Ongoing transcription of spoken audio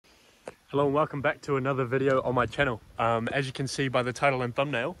Hello and welcome back to another video on my channel. As you can see by the title and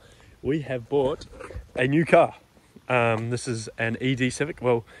thumbnail, we have bought a new car. This is an ED Civic.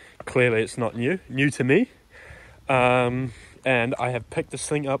 Well, clearly it's not new to me. And I have picked this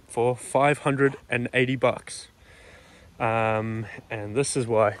thing up for 580 bucks. And this is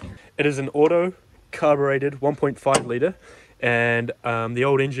why. It is an auto carbureted 1.5 litre and the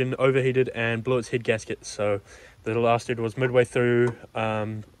old engine overheated and blew its head gasket. So the last dude was midway through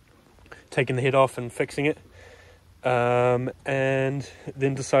taking the head off and fixing it, and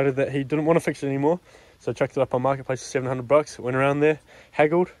then decided that he didn't want to fix it anymore, so chucked it up on Marketplace for 700 bucks. Went around there,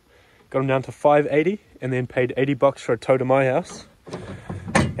 haggled, got him down to 580, and then paid 80 bucks for a tow to my house.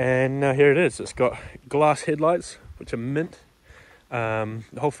 And now here it is. It's got glass headlights, which are mint. The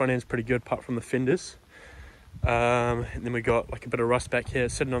whole front end's pretty good apart from the fenders, and then we got like a bit of rust back here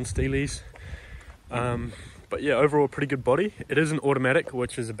sitting on steelies. But yeah, overall pretty good body. It is an automatic,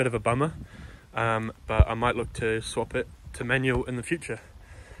 which is a bit of a bummer, but I might look to swap it to manual in the future.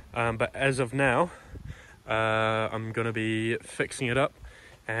 But as of now, I'm going to be fixing it up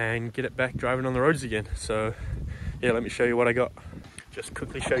and get it back driving on the roads again. So yeah, let me show you what I got. Just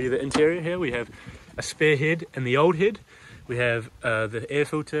quickly show you the interior here. We have a spare head and the old head. We have the air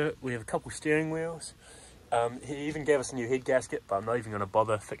filter. We have a couple steering wheels. He even gave us a new head gasket, but I'm not even going to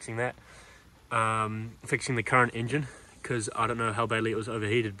bother fixing that. Fixing the current engine, because I don't know how badly it was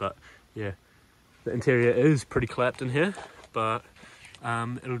overheated. But yeah, the interior is pretty clapped in here, but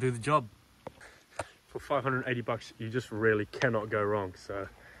it'll do the job. For 580 bucks, you just really cannot go wrong. So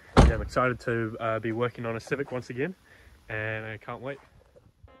yeah, I'm excited to be working on a Civic once again, and I can't wait.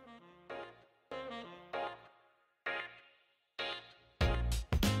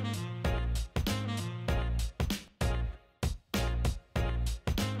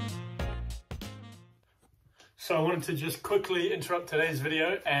 So I wanted to just quickly interrupt today's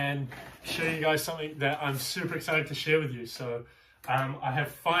video and show you guys something that I'm super excited to share with you. So I have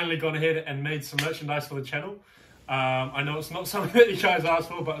finally gone ahead and made some merchandise for the channel. I know it's not something that you guys asked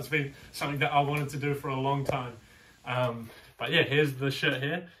for, but it's been something that I wanted to do for a long time. But yeah, here's the shirt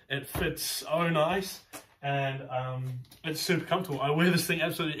here. It fits so nice, and it's super comfortable. I wear this thing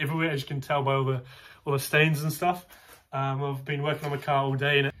absolutely everywhere, as you can tell by all the stains and stuff. I've been working on my car all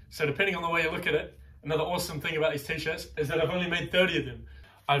day in it. So depending on the way you look at it, another awesome thing about these t-shirts is that I've only made 30 of them.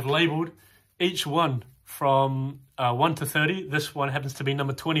 I've labeled each one from 1 to 30. This one happens to be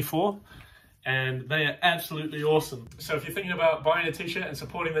number 24, and they are absolutely awesome. So if you're thinking about buying a t-shirt and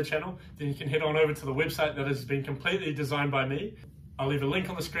supporting the channel, then you can head on over to the website that has been completely designed by me. I'll leave a link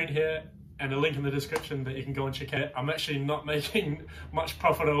on the screen here and a link in the description that you can go and check out. I'm actually not making much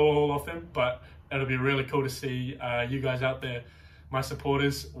profit at all off them, but it'll be really cool to see you guys out there, my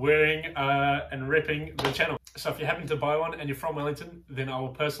supporters, wearing and repping the channel. So if you happen to buy one and you're from Wellington, then I will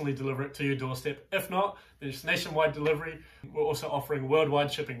personally deliver it to your doorstep. If not, then it's nationwide delivery. We're also offering worldwide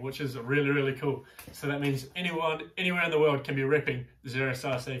shipping, which is really, really cool. So that means anyone, anywhere in the world can be repping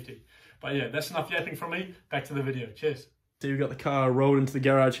 0-star safety. But yeah, that's enough yapping from me. Back to the video. Cheers. So we've got the car rolled into the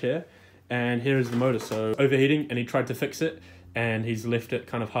garage here, and here is the motor. So overheating, and he tried to fix it, and he's left it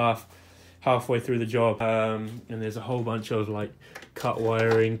kind of halfway through the job, and there's a whole bunch of like cut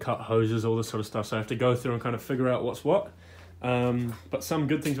wiring, cut hoses, all this sort of stuff, so I have to go through and kind of figure out what's what. But some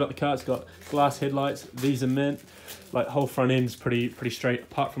good things about the car: it's got glass headlights. These are mint. Like the whole front end's pretty straight,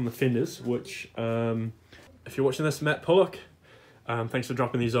 apart from the fenders, which if you're watching this, Matt Pollock, thanks for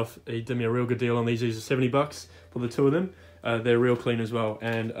dropping these off. He did me a real good deal on these. These are 70 bucks for the two of them. They're real clean as well,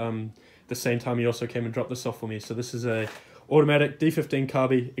 and at the same time he also came and dropped this off for me. So this is a automatic D15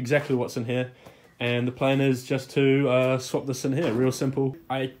 carby, exactly what's in here, and the plan is just to swap this in here. Real simple.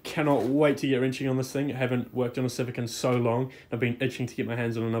 I cannot wait to get wrenching on this thing. I haven't worked on a Civic in so long. I've been itching to get my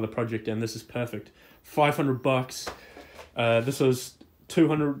hands on another project, and this is perfect. 500 bucks. This was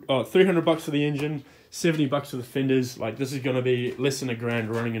 300 bucks for the engine, 70 bucks for the fenders. Like, this is going to be less than $1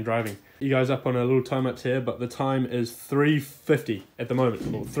 grand running and driving. You guys up on a little time lapse here, but the time is 3:50 at the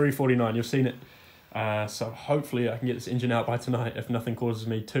moment, or 3:49. You've seen it. So hopefully I can get this engine out by tonight if nothing causes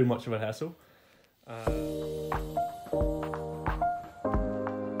me too much of a hassle.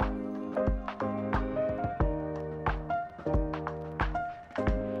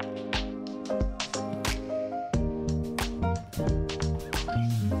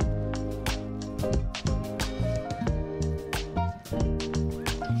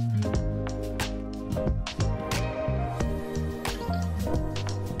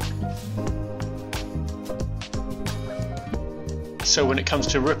 So when it comes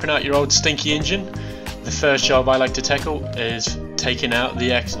to ripping out your old stinky engine, the first job I like to tackle is taking out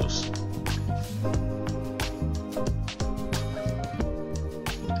the axles.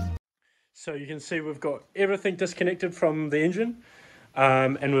 So you can see we've got everything disconnected from the engine,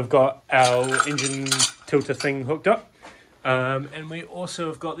 and we've got our engine tilter thing hooked up, and we also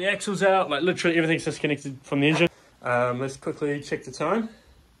have got the axles out. Like literally everything's disconnected from the engine. Let's quickly check the time.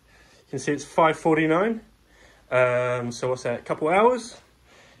 You can see it's 5:49. So what's that? A couple hours,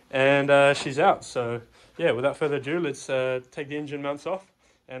 and she's out. So yeah, without further ado, let's take the engine mounts off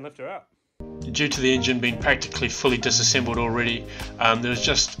and lift her out. Due to the engine being practically fully disassembled already, there was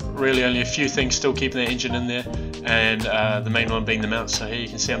just really only a few things still keeping the engine in there, and the main one being the mount. So here you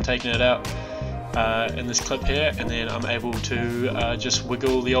can see I'm taking it out in this clip here, and then I'm able to just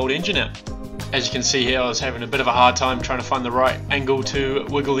wiggle the old engine out. As you can see here, I was having a bit of a hard time trying to find the right angle to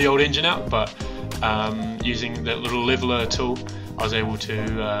wiggle the old engine out, but using that little leveler tool, I was able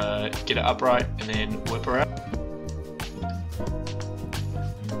to get it upright and then whip her out.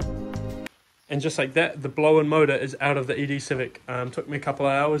 And just like that, the blower motor is out of the ED Civic. Took me a couple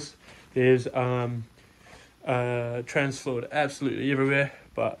of hours. There's trans fluid absolutely everywhere,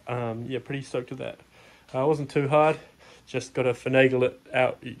 but yeah, pretty stoked with that. It wasn't too hard, just got to finagle it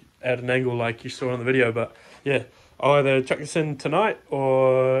out at an angle like you saw on the video. But yeah, I'll either chuck this in tonight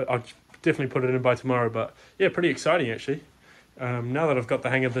or I'll definitely put it in by tomorrow. But yeah, pretty exciting actually. Now that I've got the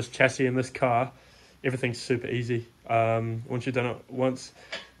hang of this chassis and this car, everything's super easy. Once you've done it once,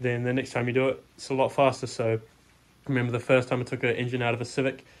 then the next time you do it, it's a lot faster. So I remember the first time I took an engine out of a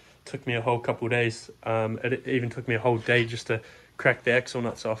Civic, it took me a whole couple of days. It even took me a whole day just to crack the axle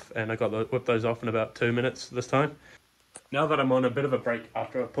nuts off, and I whipped those off in about 2 minutes this time. Now that I'm on a bit of a break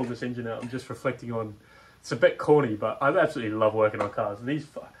after I pulled this engine out, I'm just reflecting on, it's a bit corny, but I absolutely love working on cars.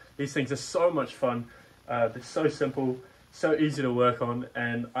 These things are so much fun. They're so simple, so easy to work on,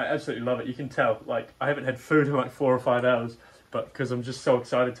 and I absolutely love it. You can tell, like, I haven't had food in like 4 or 5 hours, but because I'm just so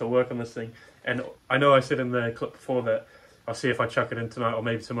excited to work on this thing. And I know I said in the clip before that I'll see if I chuck it in tonight or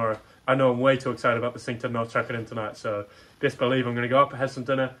maybe tomorrow. I know I'm way too excited about this thing to not chuck it in tonight, so best believe I'm going to go up, have some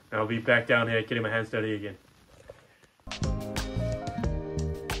dinner, and I'll be back down here getting my hands dirty again.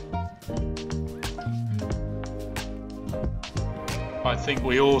 I think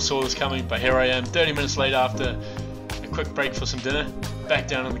we all saw this coming, but here I am 30 minutes late after a quick break for some dinner, back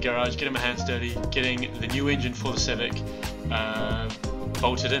down in the garage, getting my hands dirty, getting the new engine for the Civic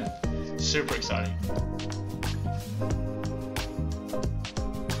bolted in. Super exciting.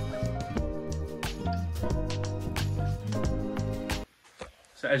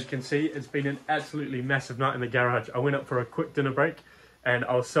 So as you can see, it's been an absolutely massive night in the garage. I went up for a quick dinner break, and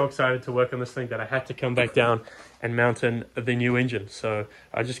I was so excited to work on this thing that I had to come back down and mount in the new engine. So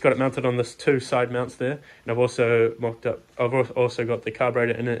I just got it mounted on this 2 side mounts there, and I've also mocked up. I've also got the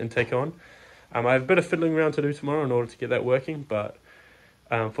carburetor in it and take on. I have a bit of fiddling around to do tomorrow in order to get that working, but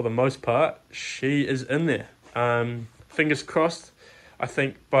for the most part, she is in there. Fingers crossed. I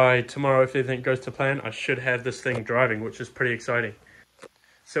think by tomorrow, if everything goes to plan, I should have this thing driving, which is pretty exciting.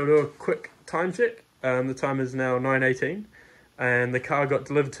 So we'll do a quick time check. The time is now 9:18. And the car got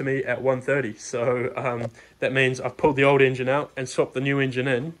delivered to me at 1:30. So that means I've pulled the old engine out and swapped the new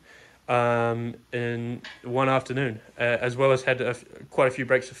engine in one afternoon, as well as had quite a few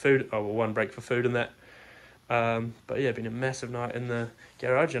breaks for food. Oh, well, 1 break for food and that. But yeah, been a massive night in the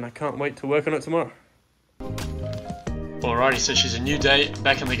garage, and I can't wait to work on it tomorrow. Alrighty, so she's a new day,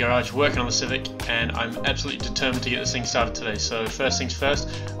 back in the garage working on the Civic, and I'm absolutely determined to get this thing started today. So first things first,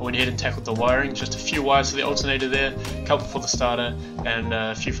 I went ahead and tackled the wiring. Just a few wires for the alternator there, a couple for the starter, and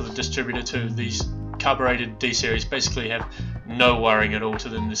a few for the distributor too. These carbureted D-series basically have no wiring at all to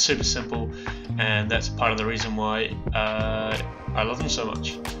them. They're super simple, and that's part of the reason why I love them so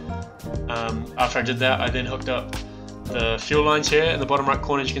much. After I did that, I then hooked up the fuel lines here in the bottom right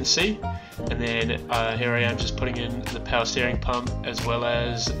corner, as you can see, and then here I am just putting in the power steering pump as well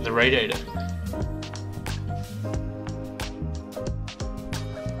as the radiator.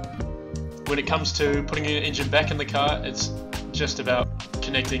 When it comes to putting an engine back in the car, it's just about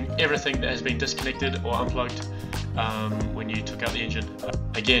connecting everything that has been disconnected or unplugged when you took out the engine.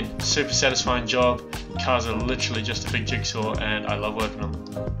 Again, super satisfying job. Cars are literally just a big jigsaw, and I love working on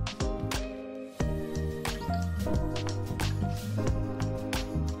them.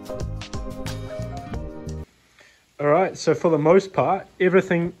 Alright, so for the most part,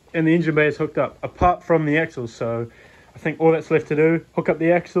 everything in the engine bay is hooked up, apart from the axles. So I think all that's left to do, hook up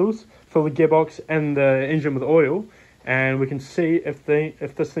the axles, fill the gearbox and the engine with oil, and we can see if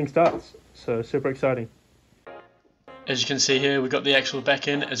this thing starts. So super exciting. As you can see here, we've got the axle back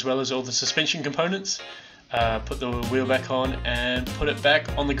in, as well as all the suspension components. Put the wheel back on and put it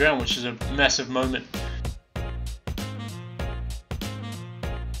back on the ground, which is a massive moment.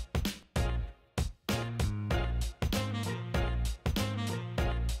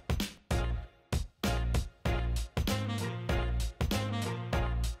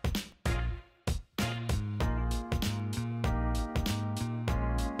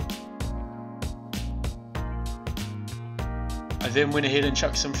 I then went ahead and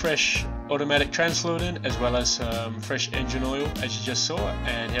chucked some fresh automatic trans fluid in, as well as some fresh engine oil, as you just saw,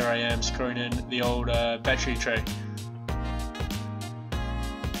 and here I am screwing in the old battery tray.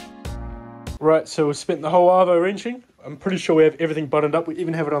 Right, so we spent the whole arvo wrenching. I'm pretty sure we have everything buttoned up. We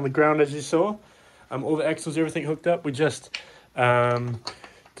even have it on the ground, as you saw. All the axles, everything hooked up. We just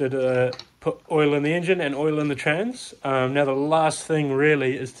put oil in the engine and oil in the trans. Now the last thing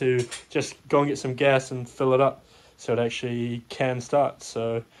really is to just go and get some gas and fill it up so it actually can start.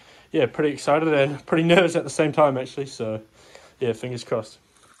 So yeah, pretty excited and pretty nervous at the same time actually. So yeah, fingers crossed.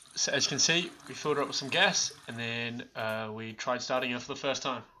 So as you can see, we filled it up with some gas and then we tried starting it for the first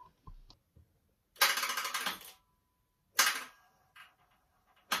time.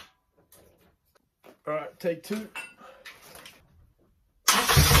 Alright, take two.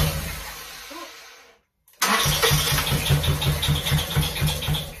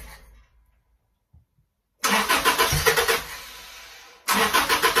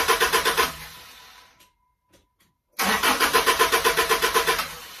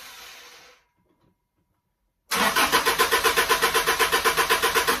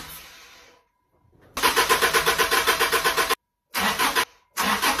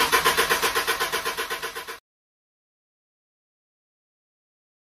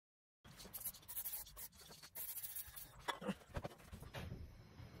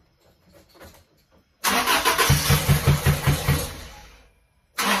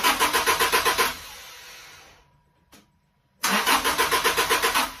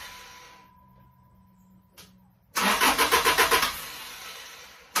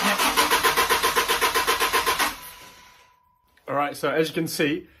 Alright, so as you can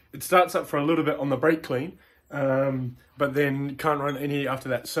see, it starts up for a little bit on the brake clean, but then can't run any after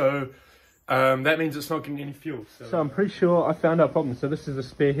that. So that means it's not getting any fuel. So I'm pretty sure I found our problem. So this is the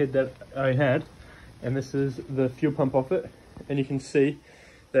spare head that I had, and this is the fuel pump off it. And you can see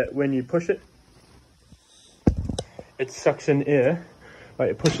that when you push it, it sucks in air.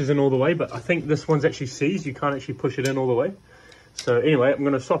 Like it pushes in all the way, but I think this one's actually seized. You can't actually push it in all the way. So anyway, I'm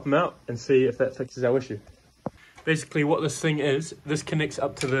going to swap them out and see if that fixes our issue. Basically what this thing is, this connects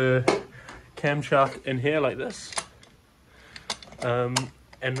up to the camshaft in here like this. And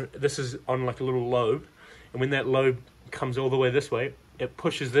this is on like a little lobe. And when that lobe comes all the way this way, it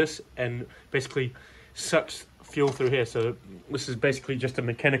pushes this and basically sucks fuel through here. So this is basically just a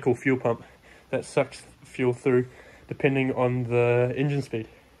mechanical fuel pump that sucks fuel through depending on the engine speed.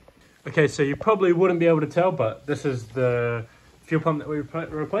 Okay, so you probably wouldn't be able to tell, but this is the fuel pump that we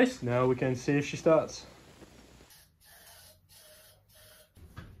replaced. Now we can see if she starts.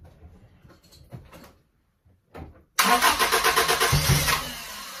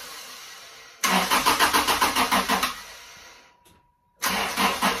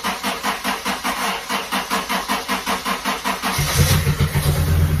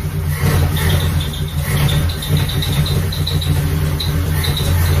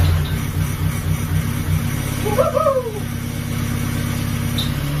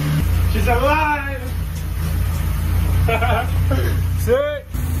 She's alive!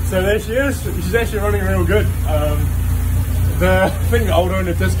 So there she is. She's actually running real good. The thing that hold on,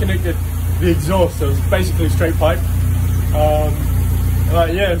 it disconnected the exhaust, so it's basically straight pipe.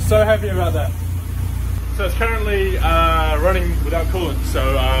 Yeah, so happy about that. So it's currently running without coolant, so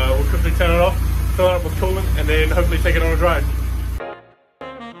we'll quickly turn it off, fill it up with coolant, and then hopefully take it on a drive.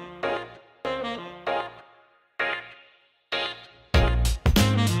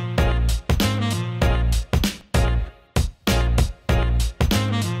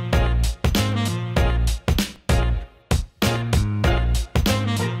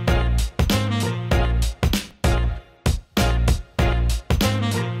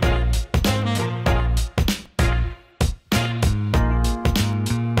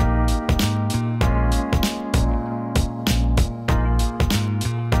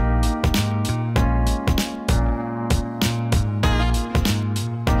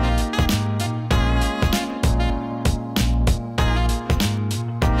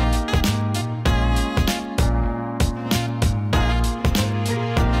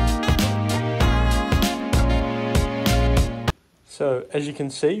 So as you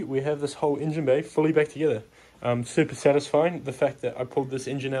can see, we have this whole engine bay fully back together. Super satisfying, the fact that I pulled this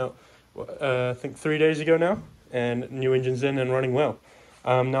engine out, I think 3 days ago now, and new engine's in and running well.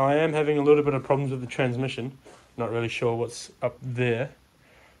 Now I am having a little bit of problems with the transmission. Not really sure what's up there,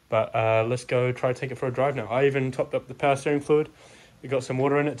 but let's go try to take it for a drive now. I even topped up the power steering fluid. We got some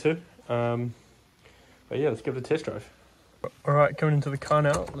water in it too. But yeah, let's give it a test drive. Alright, coming into the car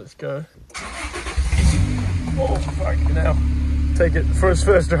now, let's go. Oh fuck, now take it for its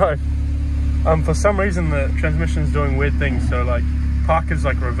first drive. For some reason the transmission is doing weird things, so like park is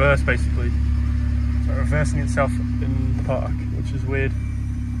like reverse basically, so reversing itself in park, which is weird.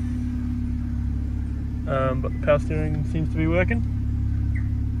 But the power steering seems to be working.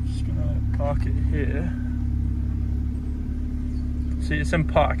 Just gonna park it here. See, it's in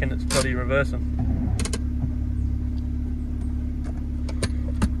park and it's bloody reversing.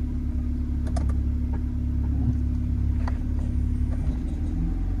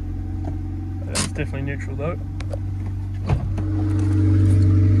 That's definitely neutral though.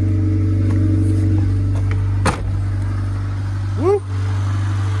 Woo!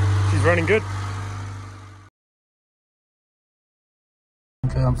 She's running good.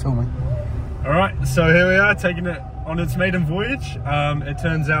 Okay, I'm filming. Alright, so here we are taking it on its maiden voyage. It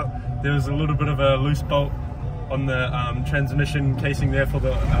turns out there was a little bit of a loose bolt on the transmission casing there for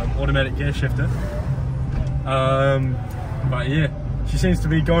the automatic gear shifter. But yeah, she seems to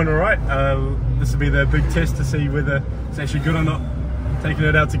be going alright. This will be the big test to see whether it's actually good or not. Taking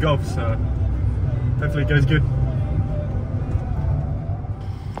it out to golf, so hopefully it goes good.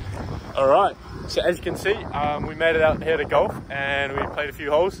 Alright, so as you can see, we made it out here to golf and we played a few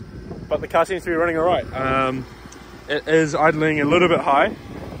holes, but the car seems to be running alright. It is idling a little bit high,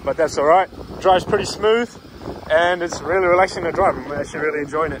 but that's alright. Drives pretty smooth and it's really relaxing to drive. I'm actually really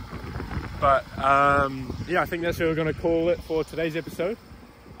enjoying it. But yeah, I think that's what we're going to call it for today's episode.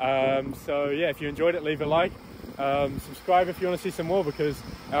 So yeah, if you enjoyed it, leave a like. Subscribe if you want to see some more, because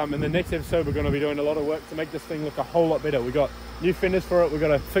in the next episode we're going to be doing a lot of work to make this thing look a whole lot better. We got new fenders for it, we're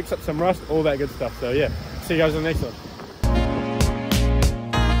going to fix up some rust, all that good stuff. So yeah, see you guys in the next one.